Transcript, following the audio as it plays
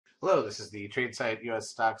Hello, this is the Tradesight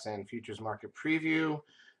U.S. Stocks and Futures Market Preview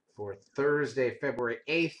for Thursday, February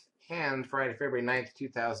 8th and Friday, February 9th,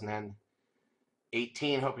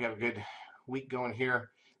 2018. Hope you have a good week going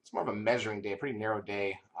here. It's more of a measuring day, a pretty narrow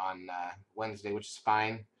day on Wednesday, which is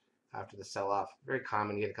fine after the sell-off. Very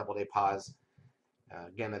common, you get a couple-day pause.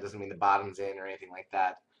 Again, that doesn't mean the bottom's in or anything like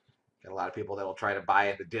that. Got a lot of people that will try to buy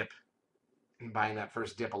at the dip. And buying that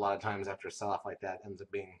first dip a lot of times after a sell-off like that ends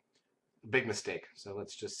up being big mistake. So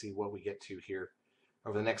let's just see what we get to here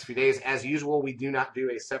over the next few days. As usual, we do not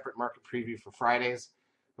do a separate market preview for Fridays.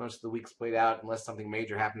 Most of the week's played out unless something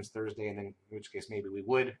major happens Thursday, and then in which case maybe we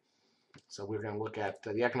would. So we're going to look at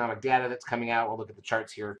the economic data that's coming out. We'll look at the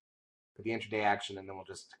charts here for the intraday action, and then we'll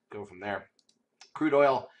just go from there. Crude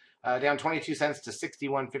oil down 22 cents to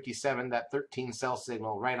 61.57. That 13 sell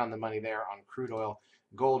signal right on the money there on crude oil.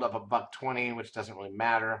 Gold up $1.20, which doesn't really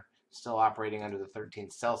matter. Still operating under the 13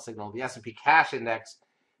 sell signal. The S&P cash index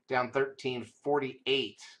down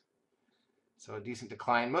 13.48. So a decent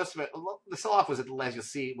decline. Most of it, the sell-off was, as you'll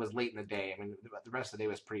see, was late in the day. I mean, the rest of the day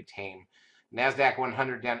was pretty tame. NASDAQ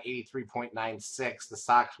 100 down 83.96. The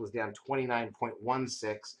SOX was down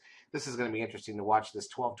 29.16. This is going to be interesting to watch this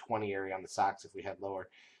 1220 area on the SOX if we head lower.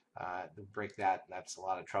 To break that, that's a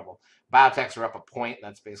lot of trouble. Biotechs are up a point.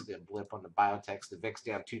 That's basically a blip on the biotechs. The VIX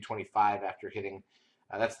down 225 after hitting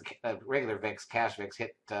that's the regular VIX, cash VIX,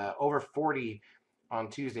 hit over 40 on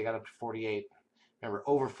Tuesday, got up to 48. Remember,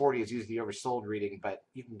 over 40 is usually the oversold reading, but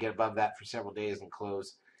you can get above that for several days and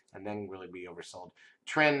close, and then really be oversold.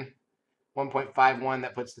 Trend 1.51,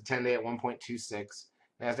 that puts the 10-day at 1.26.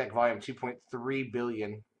 NASDAQ volume 2.3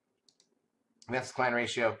 billion. That's decline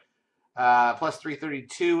ratio plus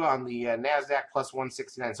 332 on the NASDAQ, plus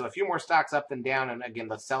 169. So a few more stocks up and down, and again,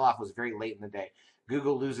 the sell-off was very late in the day.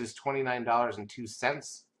 Google loses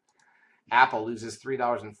 $29.02. Apple loses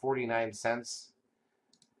 $3.49.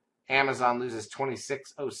 Amazon loses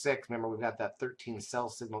 $26.06. Remember, we've got that 13 sell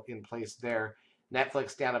signal in place there.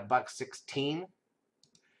 Netflix down $1.16.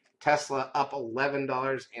 Tesla up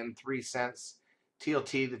 $11.03.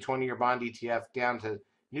 TLT, the 20-year bond ETF, down to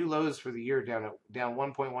new lows for the year, down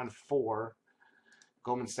 1.14.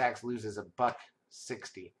 Goldman Sachs loses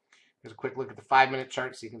 $1.60. Here's a quick look at the 5-minute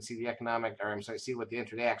chart so you can see the see what the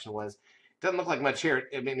intraday action was. It doesn't look like much here.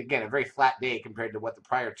 I mean, again, a very flat day compared to what the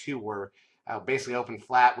prior two were. Basically opened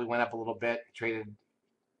flat. We went up a little bit, traded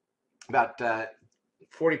about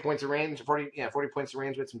 40 points of range. 40 points of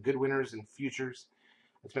range. We had some good winners in futures.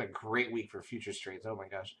 It's been a great week for futures trades. Oh my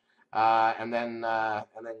gosh. And then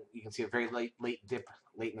you can see a very late dip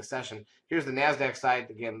late in the session. Here's the NASDAQ side.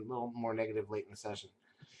 Again, a little more negative late in the session.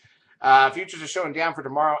 Futures are showing down for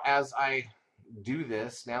tomorrow as I do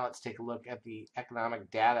this. Now let's take a look at the economic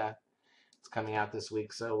data that's coming out this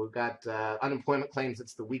week. So we've got unemployment claims.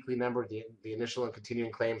 It's the weekly number, the initial and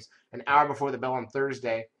continuing claims, an hour before the bell on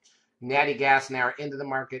Thursday. Natty gas now are into the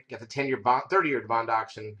market. Got the 10-year bond, 30-year bond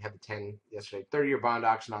auction. Had the 10 yesterday. 30-year bond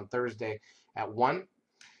auction on Thursday at 1.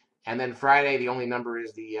 And then Friday, the only number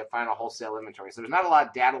is the final wholesale inventory. So there's not a lot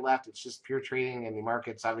of data left. It's just pure trading in the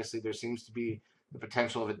markets. Obviously, there seems to be the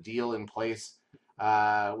potential of a deal in place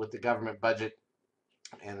with the government budget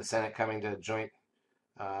and the Senate coming to a joint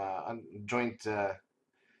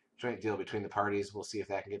deal between the parties. We'll see if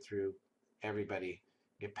that can get through everybody,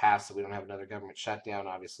 get passed so we don't have another government shutdown.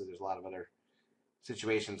 Obviously, there's a lot of other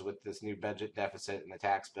situations with this new budget deficit and the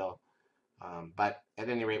tax bill. But at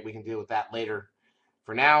any rate, we can deal with that later.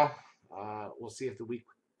 For now, we'll see if the week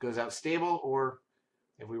goes out stable or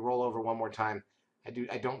if we roll over one more time.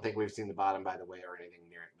 I don't think we've seen the bottom, by the way, or anything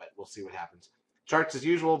near it, but we'll see what happens. Charts, as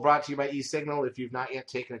usual, brought to you by eSignal. If you've not yet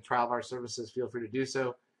taken a trial of our services, feel free to do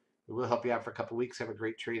so. We will help you out for a couple weeks. Have a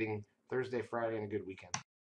great trading Thursday, Friday, and a good weekend.